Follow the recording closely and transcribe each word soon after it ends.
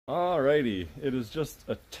Alrighty, it is just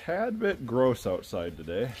a tad bit gross outside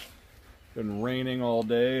today. Been raining all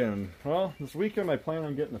day, and well, this weekend I plan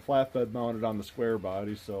on getting the flatbed mounted on the square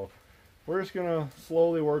body, so we're just gonna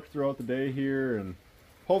slowly work throughout the day here and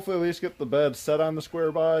hopefully at least get the bed set on the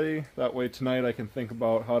square body. That way tonight I can think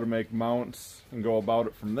about how to make mounts and go about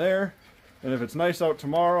it from there. And if it's nice out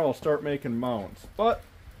tomorrow, I'll start making mounts. But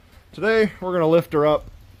today we're gonna lift her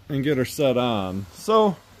up and get her set on.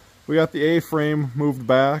 So we got the A-frame moved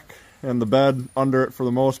back and the bed under it for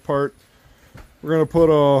the most part. We're going to put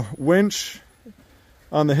a winch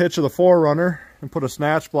on the hitch of the 4Runner and put a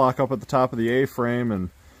snatch block up at the top of the A-frame and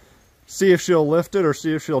see if she'll lift it or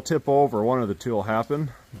see if she'll tip over. One of the two will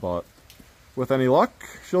happen, but with any luck,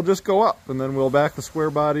 she'll just go up, and then we'll back the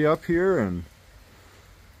square body up here and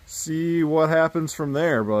see what happens from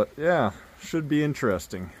there. But yeah, should be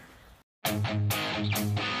interesting.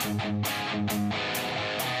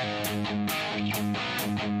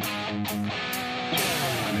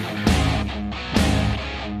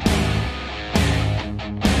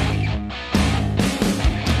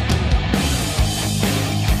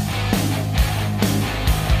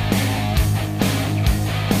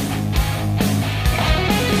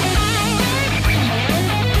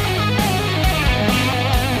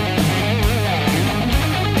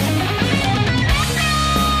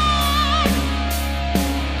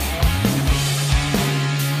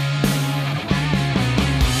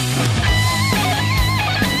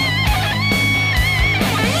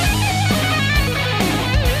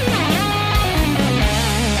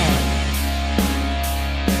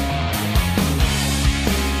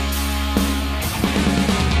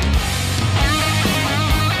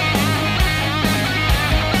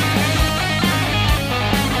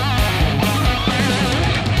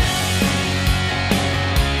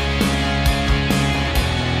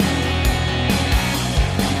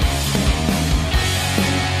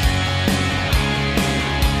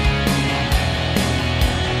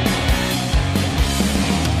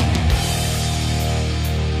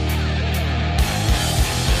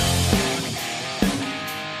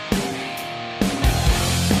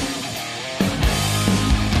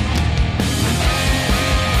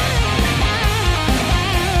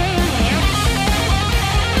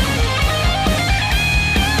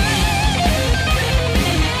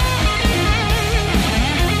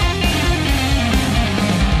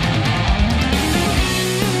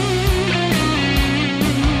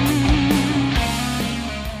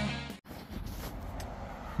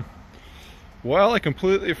 Well, I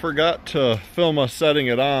completely forgot to film us setting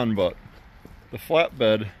it on, but the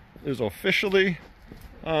flatbed is officially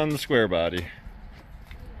on the square body.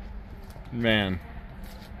 Man.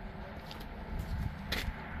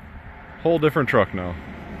 Whole different truck now.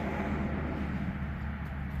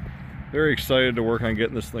 Very excited to work on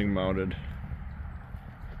getting this thing mounted.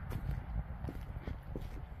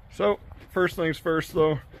 So, first things first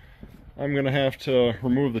though, I'm gonna have to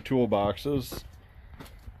remove the toolboxes.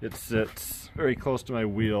 It sits very close to my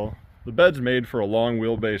wheel. The bed's made for a long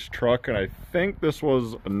wheelbase truck, and I think this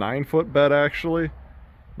was a 9-foot bed actually,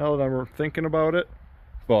 now that I'm thinking about it.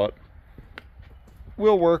 But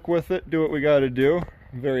we'll work with it, do what we gotta do.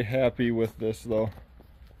 I'm very happy with this though.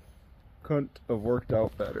 Couldn't have worked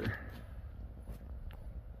out better.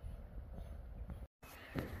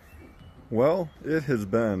 Well, it has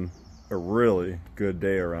been a really good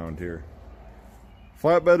day around here.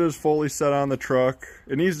 Flatbed is fully set on the truck.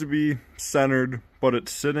 It needs to be centered, but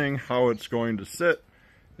it's sitting how it's going to sit.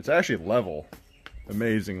 It's actually level,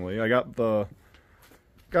 amazingly. I got the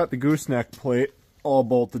gooseneck plate all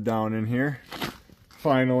bolted down in here,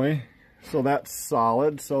 finally. So that's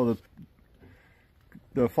solid. So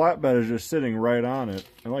the flatbed is just sitting right on it.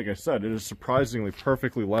 And like I said, it is surprisingly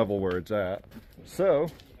perfectly level where it's at. So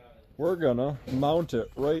we're gonna mount it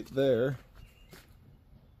right there.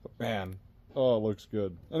 But man, oh, it looks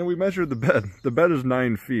good. And we measured the bed. The bed is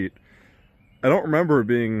 9 feet. I don't remember it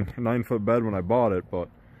being a 9-foot bed when I bought it, but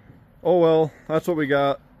oh well, that's what we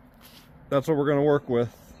got. That's what we're gonna work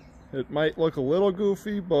with. It might look a little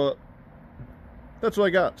goofy, but that's what I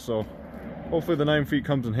got, so hopefully the 9 feet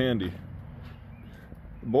comes in handy.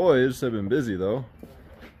 The boys have been busy though.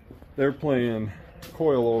 They're playing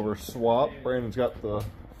coilover swap. Brandon's got the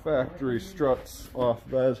factory struts off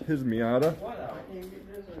his Miata.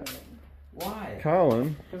 Why?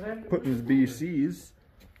 Colin putting his BCs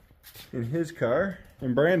in his car,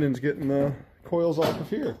 and Brandon's getting the coils off of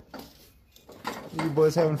here. You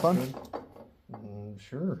boys having fun?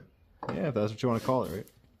 Sure. Yeah, if that's what you want to call it, right?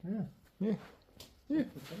 Yeah. Yeah. Yeah.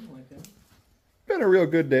 Something like that. Been a real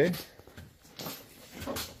good day.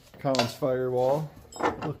 Colin's firewall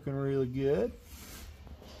looking really good.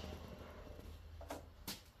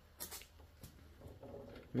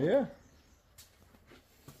 Yeah.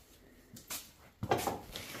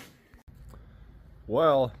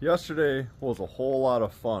 Well, yesterday was a whole lot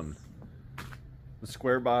of fun. The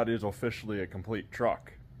square body is officially a complete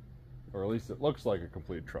truck. Or at least it looks like a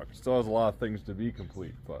complete truck. It still has a lot of things to be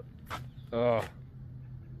complete, but a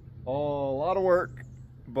lot of work.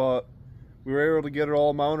 But we were able to get it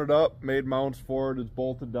all mounted up, made mounts for it, it's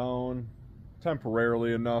bolted down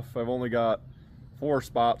temporarily enough. I've only got 4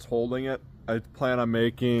 spots holding it. I plan on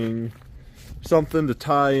making something to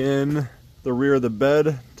tie in the rear of the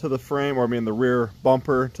bed to the frame, or I mean the rear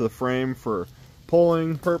bumper to the frame for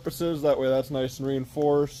pulling purposes. That way that's nice and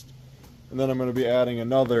reinforced. And then I'm going to be adding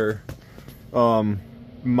another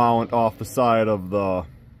mount off the side of the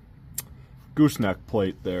gooseneck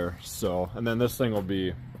plate there. So, and then this thing will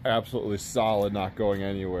be absolutely solid, not going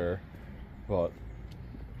anywhere. But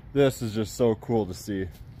this is just so cool to see.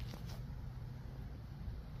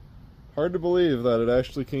 Hard to believe that it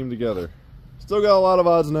actually came together. Still got a lot of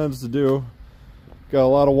odds and ends to do. Got a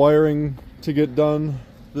lot of wiring to get done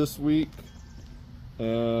this week.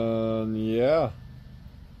 And yeah.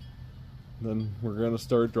 Then we're going to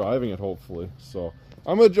start driving it, hopefully. So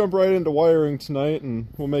I'm going to jump right into wiring tonight, and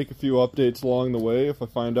we'll make a few updates along the way if I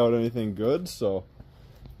find out anything good. So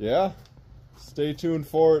yeah, stay tuned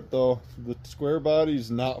for it though. The square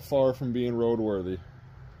body's not far from being roadworthy.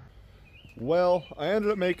 Well, I ended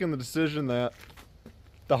up making the decision that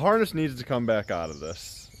the harness needs to come back out of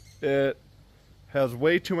this. It has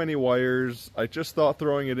way too many wires. I just thought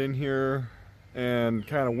throwing it in here and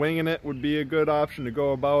kind of winging it would be a good option to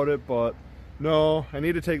go about it, but no, I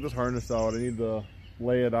need to take this harness out. I need to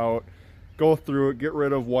lay it out, go through it, get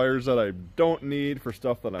rid of wires that I don't need for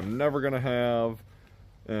stuff that I'm never going to have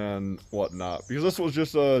and whatnot. Because this was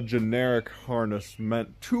just a generic harness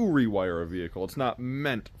meant to rewire a vehicle. It's not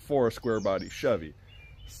meant for a square body Chevy.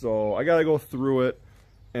 So I got to go through it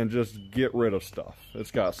and just get rid of stuff.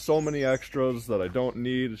 It's got so many extras that I don't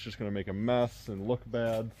need. It's just going to make a mess and look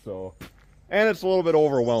bad. So, and it's a little bit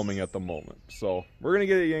overwhelming at the moment. So we're going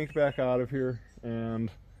to get it yanked back out of here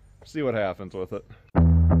and see what happens with it.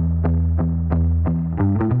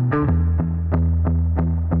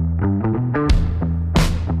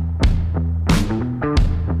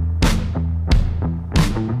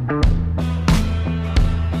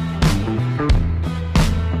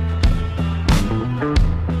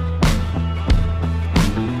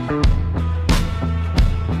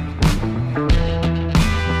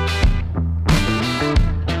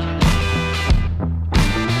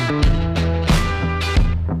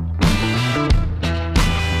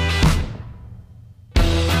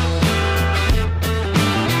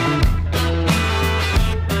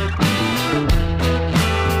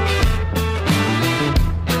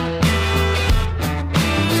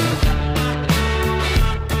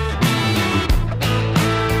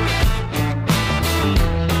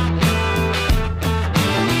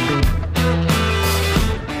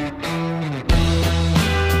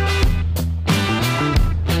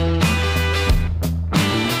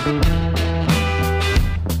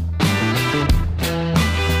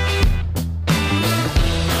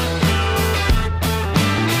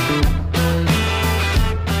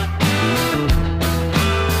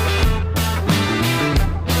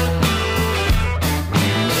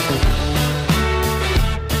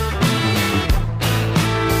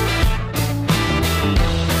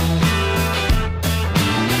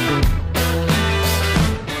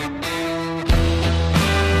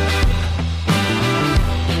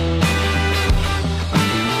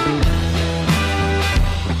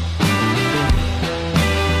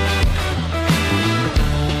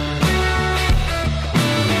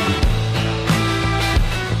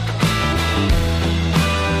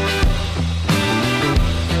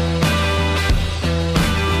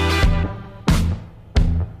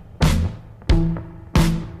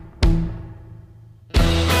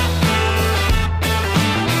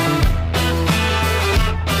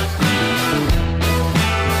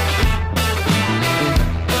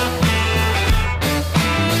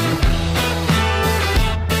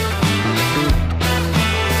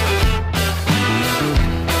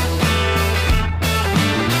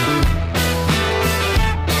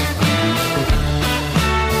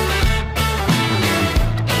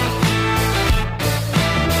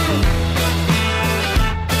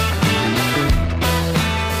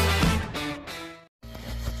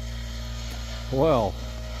 Well,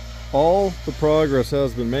 all the progress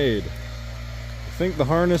has been made. I think the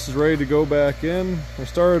harness is ready to go back in. I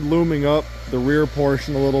started looming up the rear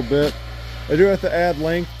portion a little bit. I do have to add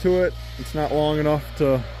length to it. It's not long enough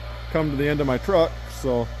to come to the end of my truck,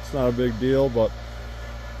 so it's not a big deal, but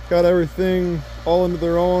got everything all into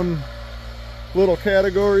their own little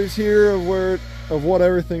categories here of what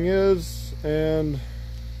everything is, and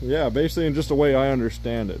yeah, basically in just a way I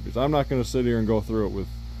understand it, because I'm not going to sit here and go through it with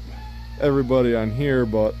everybody on here,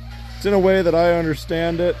 but it's in a way that I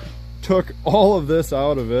understand it. Took all of this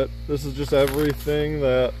out of it. This is just everything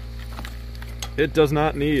that it does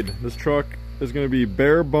not need. This truck is going to be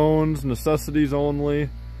bare bones, necessities only.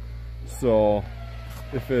 So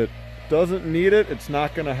if it doesn't need it, it's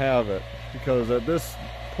not going to have it, because at this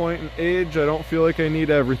point in age I don't feel like I need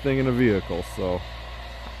everything in a vehicle. So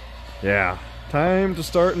yeah, time to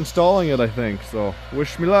start installing it, I think. So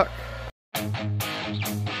wish me luck.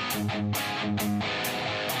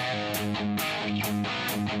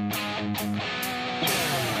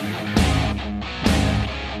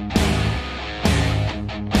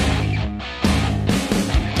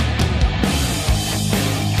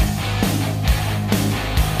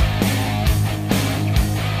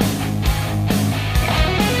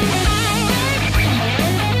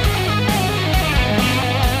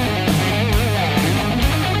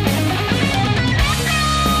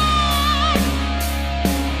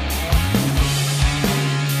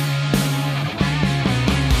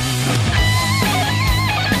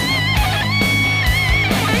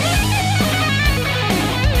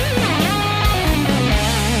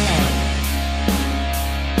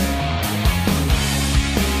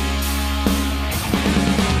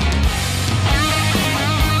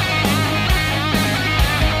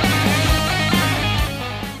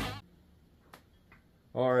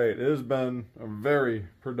 Alright, it has been a very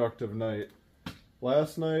productive night.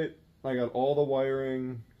 Last night, I got all the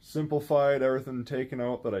wiring simplified, everything taken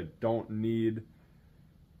out that I don't need.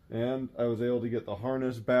 And I was able to get the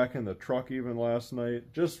harness back in the truck even last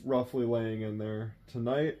night, just roughly laying in there.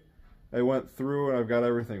 Tonight, I went through and I've got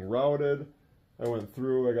everything routed. I went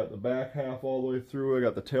through, I got the back half all the way through, I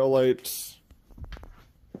got the taillights.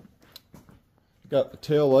 Got the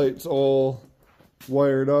taillights all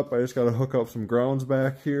wired up. I just got to hook up some grounds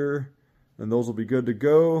back here, and those will be good to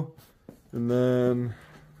go. And then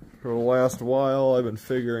for the last while I've been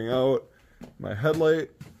figuring out my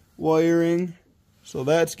headlight wiring, so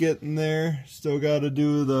that's getting there. Still got to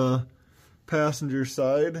do the passenger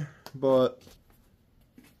side, but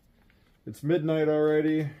it's midnight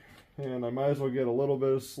already and I might as well get a little bit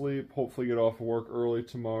of sleep, hopefully get off of work early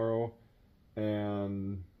tomorrow,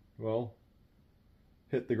 and well,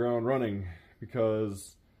 hit the ground running,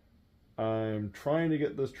 because I'm trying to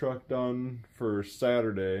get this truck done for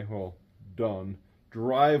Saturday. Well, done.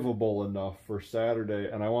 Drivable enough for Saturday,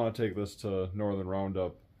 and I want to take this to Northern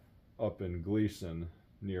Roundup up in Gleason,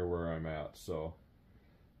 near where I'm at. So,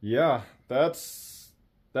 yeah, that's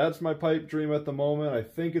my pipe dream at the moment. I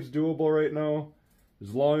think it's doable right now.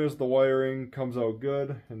 As long as the wiring comes out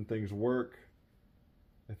good and things work,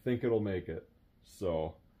 I think it'll make it.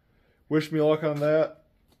 So, wish me luck on that.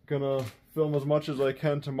 Gonna film as much as I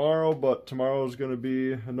can tomorrow, but tomorrow is gonna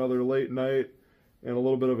be another late night and a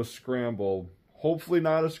little bit of a scramble. Hopefully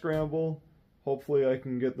not a scramble. Hopefully I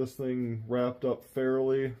can get this thing wrapped up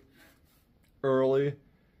fairly early,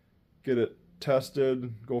 get it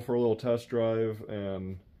tested, go for a little test drive,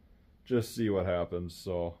 and just see what happens.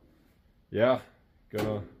 So yeah,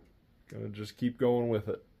 gonna just keep going with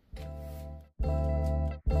it.